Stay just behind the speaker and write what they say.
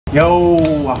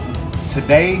Yo,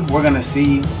 today we're gonna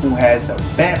see who has the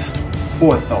best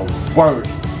or the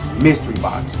worst mystery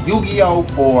box, Yu-Gi-Oh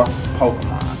or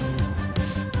Pokemon.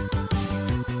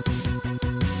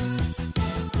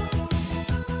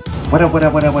 What up, what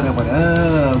up, what up, what up, what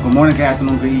up? Good morning, good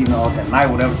afternoon, good evening, or good night,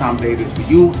 whatever time of day it is for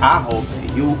you. I hope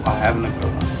that you are having a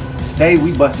good one. Today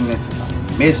we busting into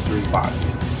some mystery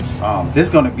boxes. This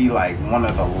is gonna be like one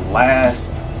of the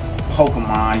last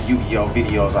Pokemon Yu-Gi-Oh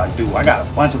videos I do. I got a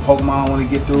bunch of Pokemon I want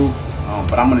to get through,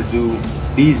 but I'm gonna do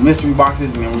these mystery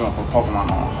boxes, and then we're gonna put Pokemon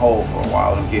on hold for a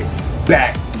while and get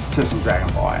back to some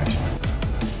Dragon Ball action.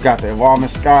 Got the Evolving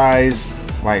Skies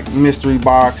like mystery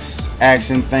box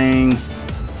action thing.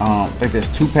 I think there's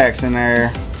 2 packs in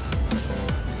there.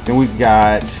 Then we've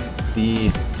got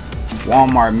the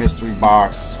Walmart mystery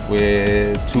box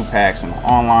with 2 packs and an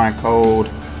online code.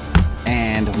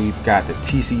 And we've got the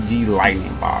TCG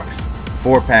Lightning box,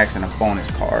 4 packs and a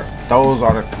bonus card. Those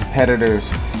are the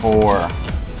competitors for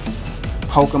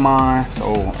Pokemon.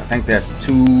 So I think that's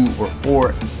 2 or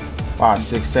 4, 5,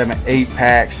 6, 7, 8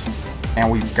 packs.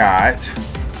 And we've got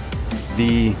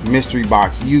the mystery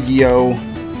box Yu-Gi-Oh!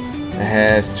 It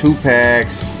has 2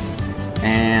 packs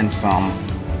and some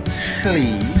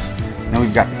sleeves. Then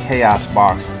we've got the Chaos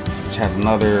box, which has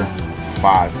another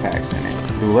 5 packs in it.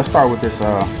 Dude, let's start with this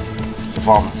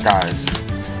Evolving Skies.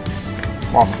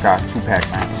 Evolving Skies 2-pack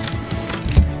thing.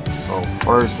 So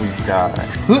first we've got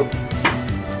the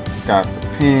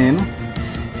pin.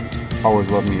 Always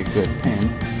love me a good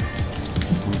pin.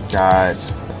 We've got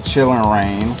Chillin'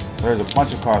 Rain. There's a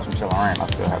bunch of cards from Chillin' Rain I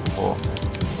still have to pull.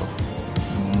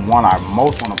 The one I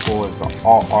most want to pull is the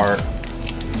All Art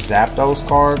Zapdos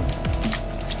card.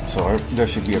 So there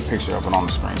should be a picture of it on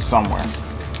the screen somewhere.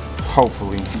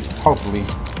 Hopefully.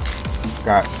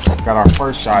 Got our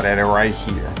first shot at it right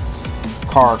here.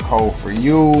 Card code for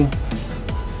you.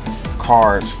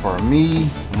 Cards for me.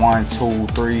 1, 2,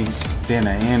 3. Then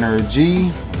an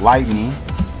energy. Lightning.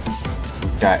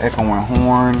 We've got Echoing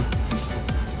Horn.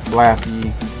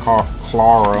 Flaffy.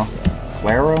 Clara.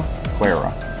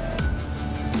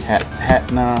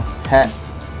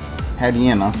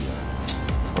 Hadiana.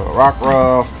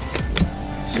 Rockruff.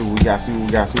 See what we got. See if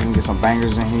we can get some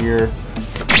bangers in here.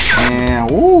 And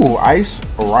ooh, Ice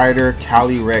Rider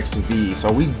Calyrex V.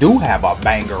 So we do have a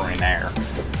banger in there.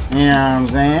 You know what I'm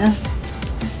saying?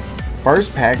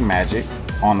 First pack magic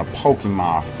on the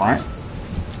Pokemon front.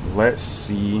 Let's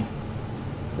see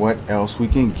what else we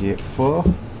can get for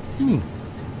me.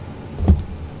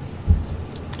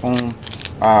 Boom.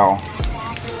 Wow.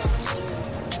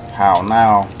 How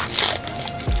now?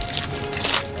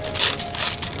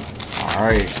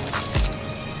 Alright.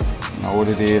 Know what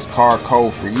it is. Card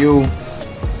code for you.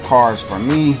 Cards for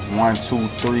me. 1, 2,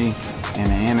 3. And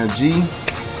the energy.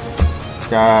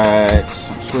 Got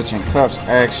some switching cups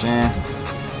action.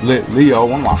 Lit Leo,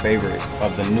 one of my favorite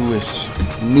of the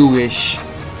newish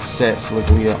sets. Lit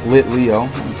Leo.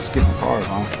 Let me skip the cards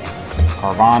on.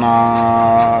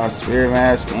 Carvana, Spirit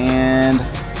Mask, and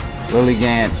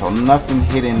Lilligant. So nothing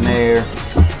hidden there.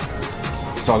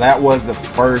 So that was the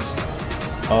first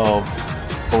of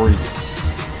 3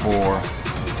 for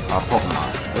Pokemon.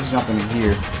 Let's jump into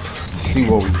here and see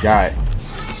what we got.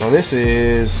 So this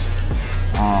is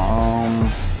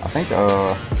I think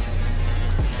a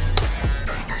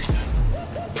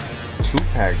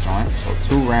 2-pack joint. So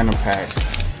 2 random packs.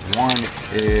 One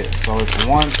is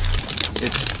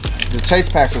the chase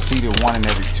packs are seeded 1 in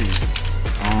every 2.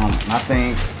 And I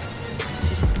think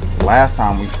last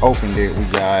time we opened it we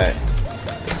got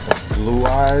the Blue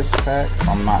Eyes pack, if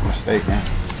I'm not mistaken.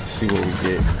 See what we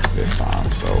get this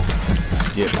time. So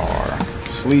let's get our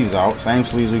sleeves out, same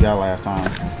sleeves we got last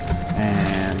time,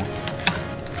 and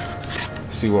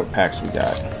see what packs we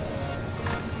got.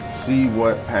 See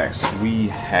what packs we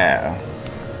have.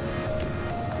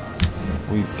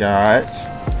 We've got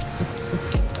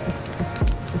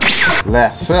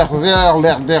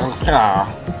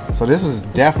so this is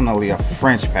definitely a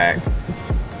French pack,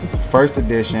 first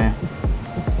edition.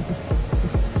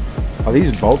 Are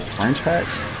these both French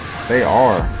packs? They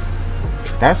are.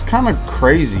 That's kind of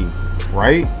crazy,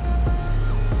 right?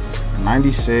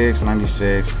 96.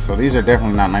 So these are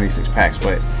definitely not 96 packs,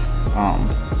 but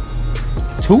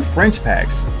 2 French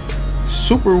packs.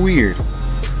 Super weird.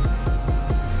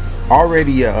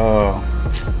 Already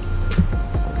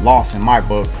lost in my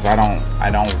book because I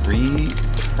don't read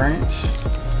French.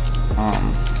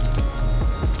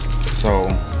 So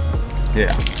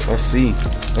yeah, let's see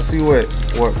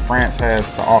what France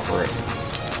has to offer us.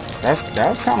 That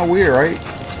was kind of weird, right?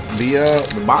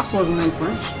 The box wasn't in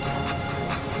French.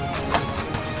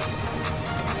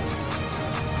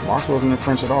 The box wasn't in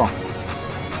French at all.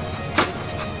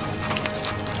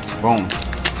 Boom.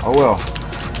 Oh well.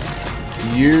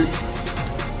 Here.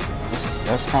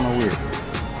 That's kind of weird.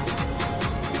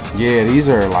 Yeah, these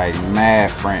are like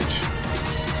mad French.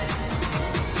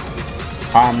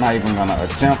 I'm not even gonna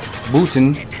attempt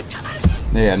booting.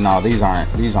 Yeah, no, these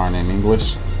aren't in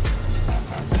English.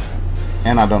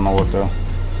 And I don't know what the.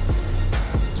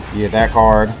 Yeah, that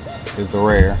card is the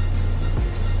rare.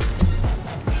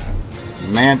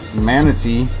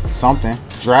 Manatee, something.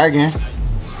 Dragon,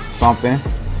 something.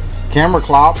 Camera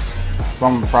clops,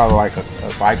 something probably like a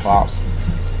Cyclops.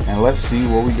 And let's see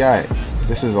what we got.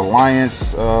 This is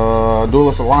Alliance,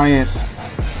 Duelist Alliance,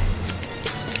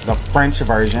 the French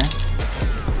version.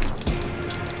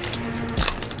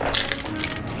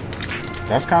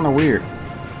 That's kind of weird.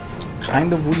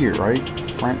 Kind of weird, right?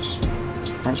 French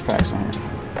packs in here.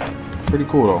 Pretty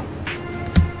cool though.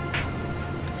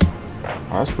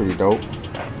 Oh, that's pretty dope.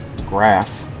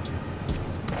 Graph.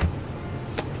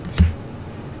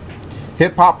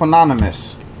 Hip Hop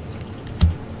Anonymous.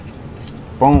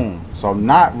 Boom. So I'm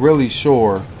not really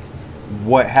sure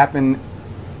what happened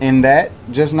in that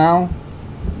just now.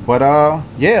 But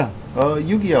yeah.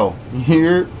 Yu-Gi-Oh!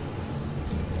 Here.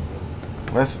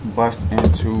 Let's bust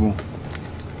into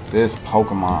this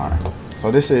Pokemon.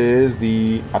 So this is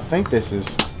the, I think this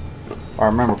is, if I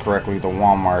remember correctly, the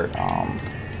Walmart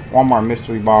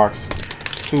mystery box.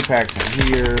 2 packs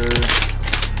in here.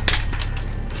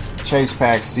 Chase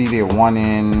packs seeded 1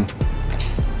 in.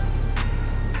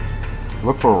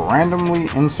 Look for randomly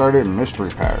inserted mystery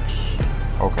packs.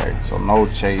 Okay, so no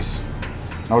chase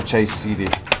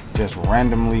seeded, just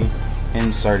randomly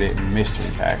inserted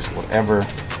mystery packs, whatever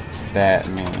that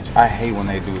means. I hate when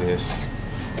they do this.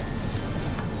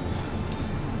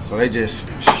 So they just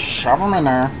shove them in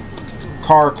there.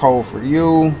 Card code for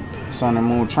you. Sun and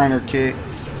Moon Trainer Kit.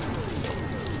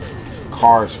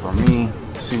 Cards for me.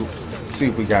 See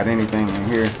if we got anything in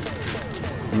here.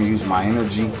 Let me use my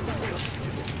energy.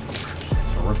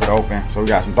 So rip it open. So we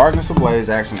got some Darkness Ablaze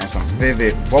action and some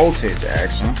Vivid Voltage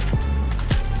action.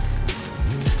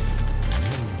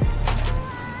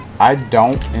 I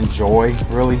don't enjoy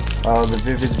really the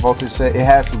Vivid Voltage set. It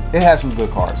has some good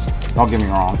cards. Don't get me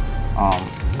wrong.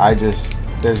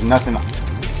 There's nothing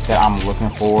that I'm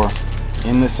looking for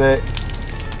in the set.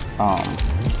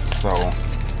 So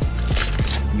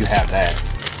you have that.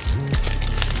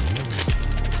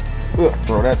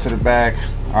 Throw that to the back.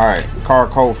 All right, card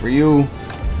code for you.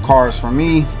 Cards for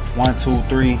me. 1, 2,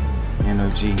 3.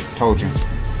 Energy. Told you.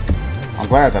 I'm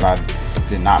glad that I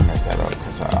did not mess that up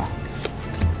because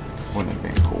wouldn't have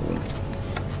been cool.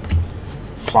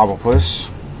 Flowerpuss.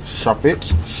 Shop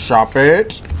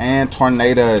it, and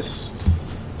Tornadoes.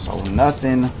 So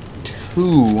nothing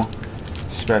too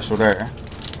special there.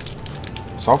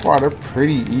 So far they're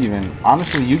pretty even.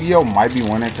 Honestly, Yu-Gi-Oh might be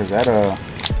winning because that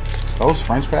those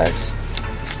French packs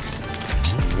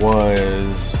was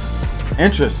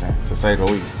interesting to say the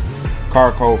least.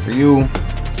 Card code for you,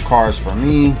 cards for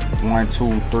me. 1,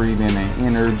 2, 3. Then an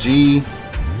Energy.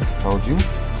 Told you.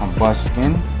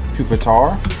 Combuskin,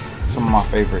 Pupitar. Some of my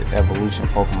favorite evolution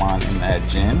Pokemon in that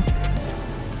gen.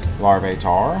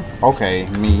 Larvitar. Okay,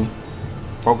 me.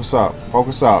 Focus up.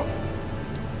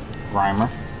 Grimer.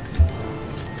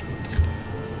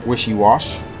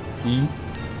 Wishy-Wash. E.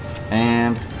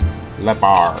 And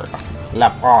Leopard.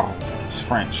 It's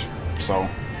French. So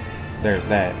there's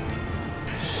that.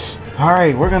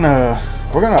 Alright, we're gonna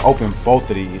open both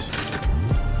of these.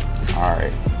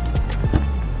 Alright.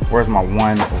 Where's my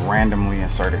one randomly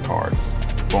inserted card?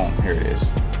 Boom, here it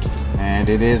is. And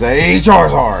it is a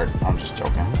Charizard. I'm just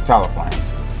joking. Talonflame.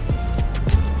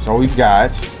 So we've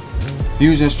got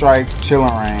Fusion Strike,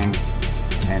 Chilling Reign,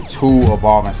 and 2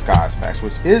 Evolving Skies packs,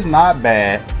 which is not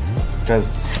bad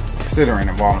because considering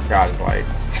Evolving Skies is like,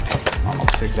 I don't know,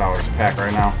 $6 a pack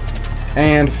right now.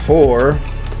 And for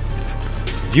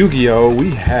Yu-Gi-Oh,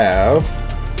 we have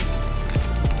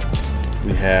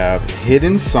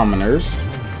Hidden Summoners.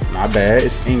 Not bad.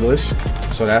 It's English,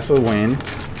 so that's a win.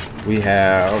 We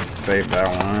have, save that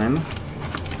one.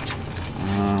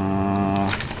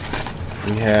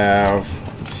 We have,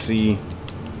 let's see,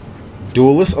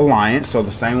 Duelist Alliance, so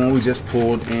the same one we just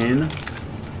pulled in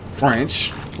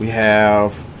French. We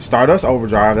have Stardust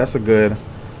Overdrive. That's a good.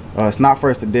 It's not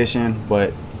first edition,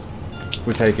 but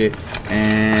we take it.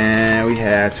 And we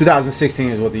have 2016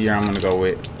 is what the year I'm gonna go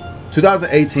with.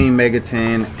 2018 Mega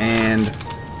 10 and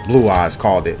Blue Eyes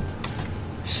called it.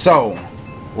 So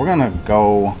we're gonna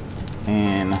go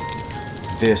in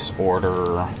this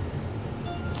order.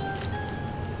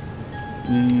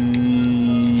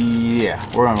 Yeah,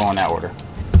 we're gonna go in that order.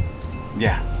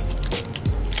 Yeah.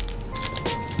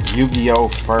 Yu-Gi-Oh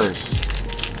first.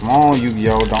 Come on,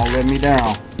 Yu-Gi-Oh, don't let me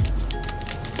down.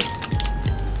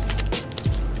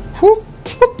 Whoop.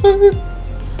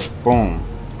 Boom.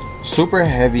 Super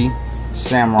heavy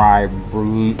samurai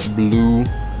blue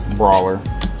brawler.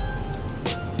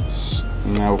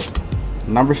 Nope.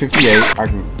 Number 58. I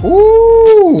can.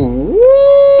 Ooh.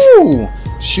 Woo.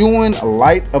 Shuin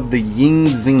Light of the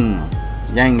Yangzing.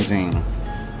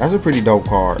 That's a pretty dope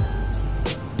card.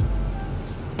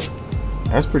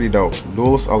 That's pretty dope.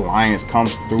 Duelist Alliance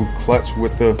comes through clutch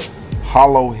with the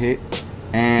hollow hit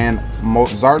and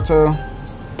Mozarta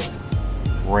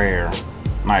rare.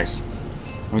 Nice.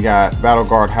 We got Battle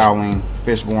Guard Howling,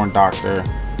 Fishborn Doctor,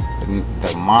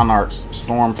 the Monarchs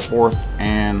Storm Forth,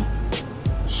 and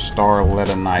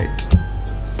Starletta Knight.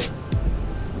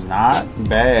 Not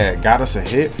bad. Got us a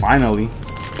hit finally.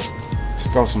 Let's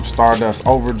go some Stardust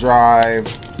Overdrive.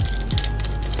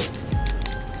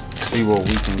 See what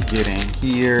we can get in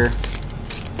here.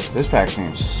 This pack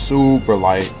seems super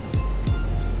light.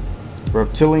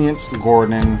 Reptilians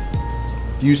Gordon,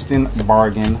 Houston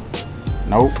Bargain.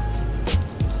 Nope.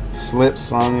 Slip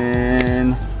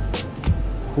Summon.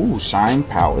 Ooh, Shine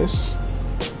Palace.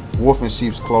 Wolf in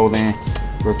Sheep's Clothing.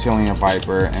 Reptilian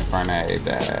Viper. Infernape.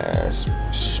 That's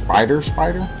Spider.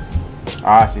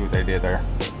 Ah, I see what they did there.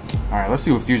 Alright, let's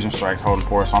see what Fusion Strike's holding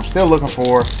for us. So I'm still looking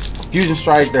for Fusion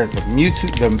Strike. There's the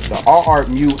Mewtwo, the All Art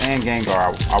Mew and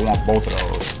Gengar. I want both of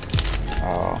those.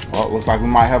 Well, it looks like we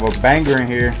might have a banger in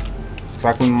here. Looks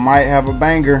like we might have a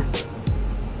banger.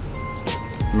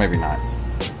 Maybe not.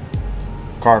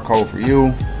 Card code for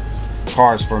you.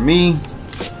 Cards for me.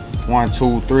 1,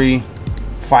 2, 3.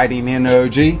 Fighting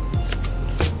Energy.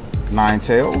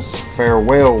 Ninetales.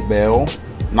 Farewell Bell.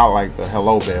 Not like the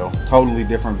Hello Bell. Totally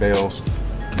different bells.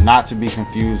 Not to be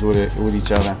confused with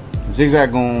each other.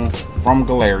 Zigzagoon from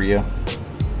Galeria.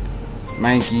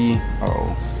 Mankey.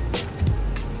 Uh-oh.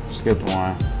 Skipped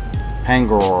one.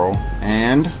 Pangoro.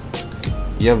 And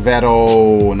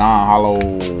Yvetto non-hollow.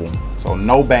 So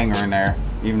no banger in there.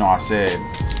 Even though I said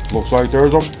looks like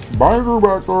there's a banger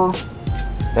back there.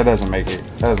 That doesn't make it.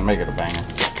 That doesn't make it a banger.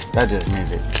 That just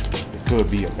means it could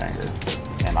be a banger.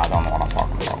 And I don't know what I'm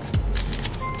talking about.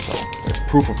 So there's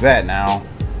proof of that now.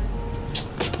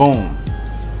 Boom.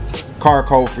 Card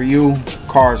code for you.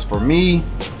 Cards for me.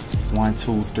 1,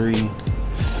 2, 3.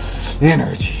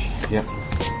 Energy. Yep.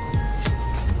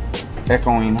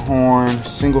 Echoing Horn.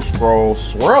 Single Scroll.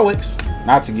 Swirlix.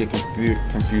 Not to get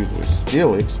confused with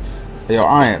Steelix.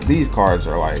 These cards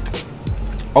are like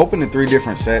open in 3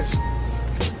 different sets.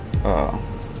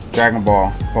 Dragon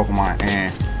Ball, Pokemon,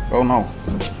 and oh no,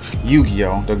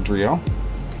 Yu-Gi-Oh! The Drio.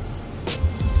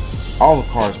 All the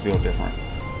cards feel different.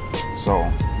 So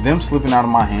them slipping out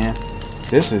of my hand.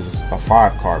 This is a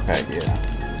 5 card pack, yeah.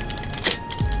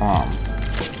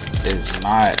 It's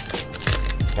not.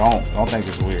 Don't think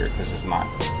it's weird because it's not.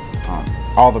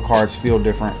 All the cards feel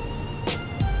different.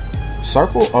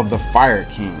 Circle of the Fire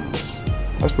Kings.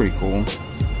 That's pretty cool.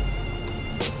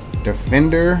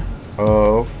 Defender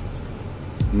of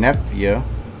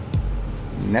Nephies.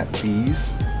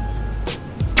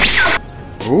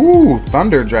 Ooh,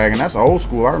 Thunder Dragon. That's old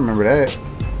school. I remember that.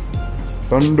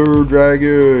 Thunder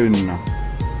Dragon.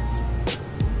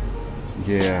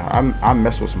 Yeah, I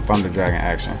mess with some Thunder Dragon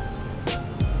action.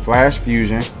 Flash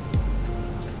Fusion.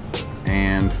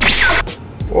 And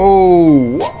whoa,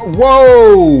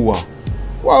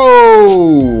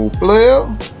 player.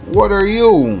 What are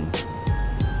you?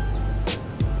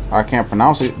 I can't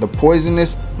pronounce it. The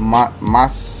Poisonous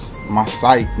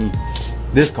Masaiki.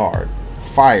 This card,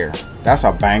 fire. That's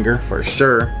a banger for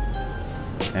sure.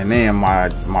 And then my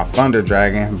Thunder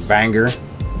Dragon, banger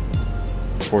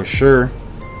for sure.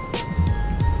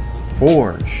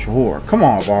 For sure. Come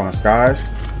on, Ball and Skies.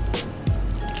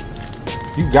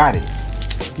 You got it.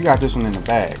 You got this one in the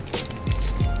bag.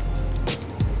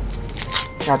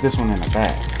 Got this one in the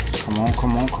bag. Come on,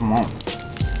 come on, come on.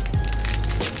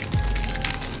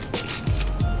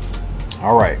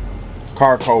 All right.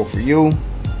 Card code for you.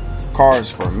 Cards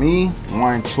for me.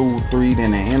 1, 2, 3.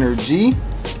 Then an energy.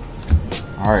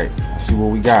 All right. Let's see what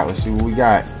we got. Let's see what we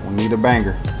got. We need a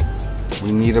banger.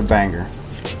 We need a banger.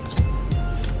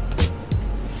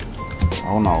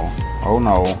 Oh no. Oh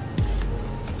no.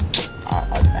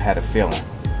 I had a feeling.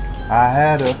 I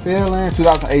had a feeling.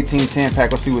 2018 10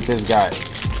 pack. Let's see what this got.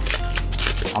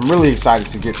 I'm really excited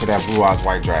to get to that Blue Eyes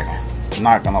White Dragon. I'm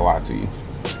not gonna lie to you.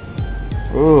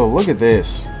 Oh, look at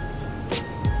this.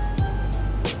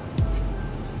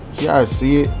 You guys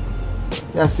see it?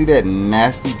 You guys see that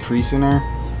nasty crease in there?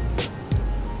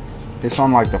 It's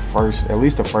on like the first, at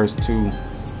least the first two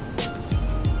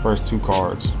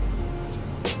cards.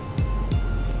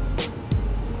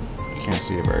 You can't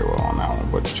see it very well on that one,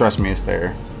 but trust me, it's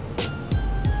there.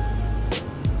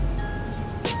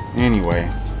 Anyway,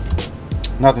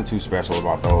 Nothing too special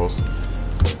about those.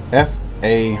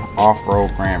 FA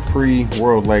Off-Road Grand Prix,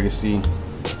 World Legacy,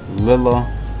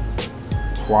 Lilla,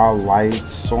 Twilight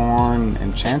Sorn,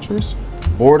 Enchantress,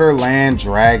 Borderland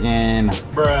Dragon,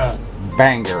 bruh,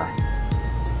 banger.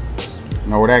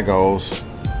 Know where that goes.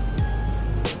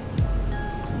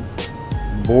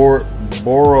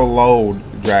 Borderload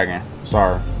Dragon.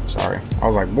 Sorry. I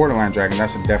was like Borderland Dragon.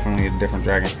 That's definitely a different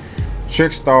dragon.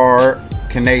 Trickstar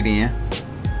Canadian.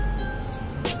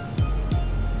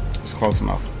 It's close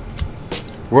enough.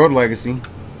 World Legacy.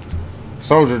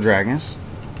 Soldier Dragons.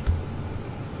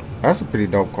 That's a pretty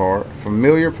dope card.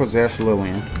 Familiar Possessed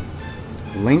Lillian.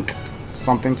 Link.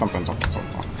 Something.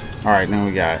 Alright, then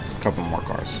we got a couple more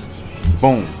cards.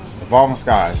 Boom. Evolving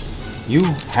Skies. You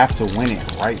have to win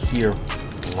it right here,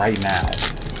 right now.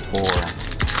 Or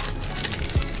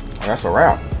that's a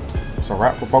wrap. It's a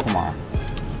wrap for Pokemon.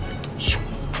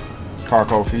 Card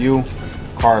code for you.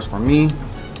 Cards for me.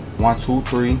 1, 2,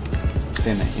 3.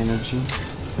 Then the energy.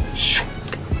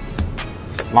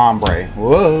 Lombre.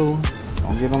 Whoa.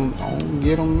 Don't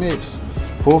get them mixed.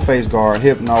 Full Face Guard.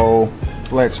 Hypno.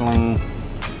 Fletchling.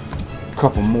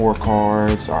 Couple more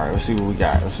cards. Alright, let's see what we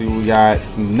got.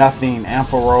 Nothing.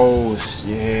 Ampharos.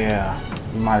 Yeah.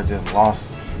 You might have just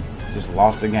lost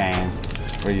the game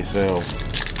for yourselves.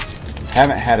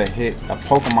 Haven't had a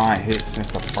Pokemon hit since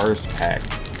the first pack.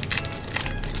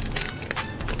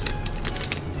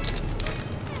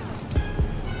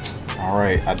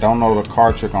 Alright, I don't know the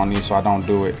card trick on these, so I don't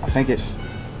do it. I think it's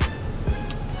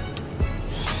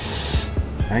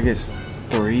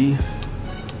 3.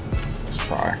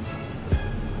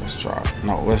 Let's try.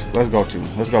 No, let's go 2.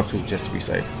 Let's go 2 just to be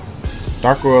safe.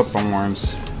 Dark Royal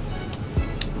Thorns,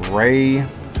 Ray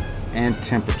and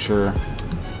Temperature,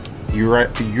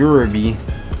 Uribi,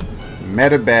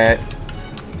 Metabat,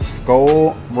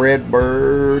 Skull,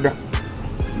 Redbird,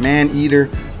 Man-Eater.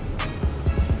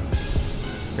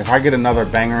 If I get another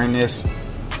banger in this,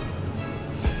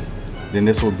 then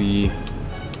this will be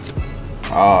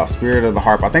Spirit of the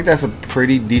Harp. I think that's a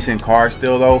pretty decent card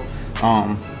still though.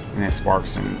 And then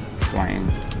Sparks and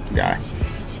Flame guy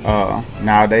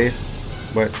nowadays,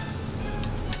 but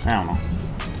I don't know.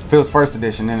 If it was first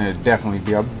edition, then it'd definitely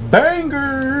be a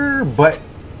banger, but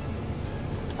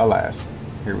alas,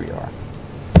 here we are.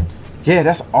 Yeah,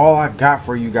 that's all I got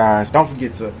for you guys. Don't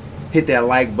forget to hit that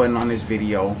like button on this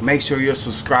video. Make sure you're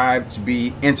subscribed to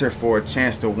be entered for a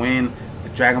chance to win the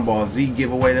Dragon Ball Z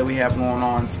giveaway that we have going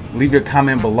on. Leave your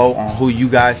comment below on who you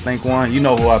guys think won. You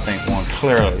know who I think won,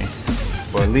 clearly.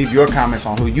 But leave your comments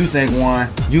on who you think won,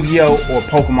 Yu-Gi-Oh or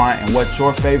Pokemon, and what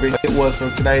your favorite hit was for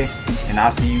today. And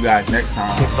I'll see you guys next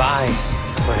time. Goodbye.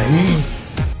 Peace.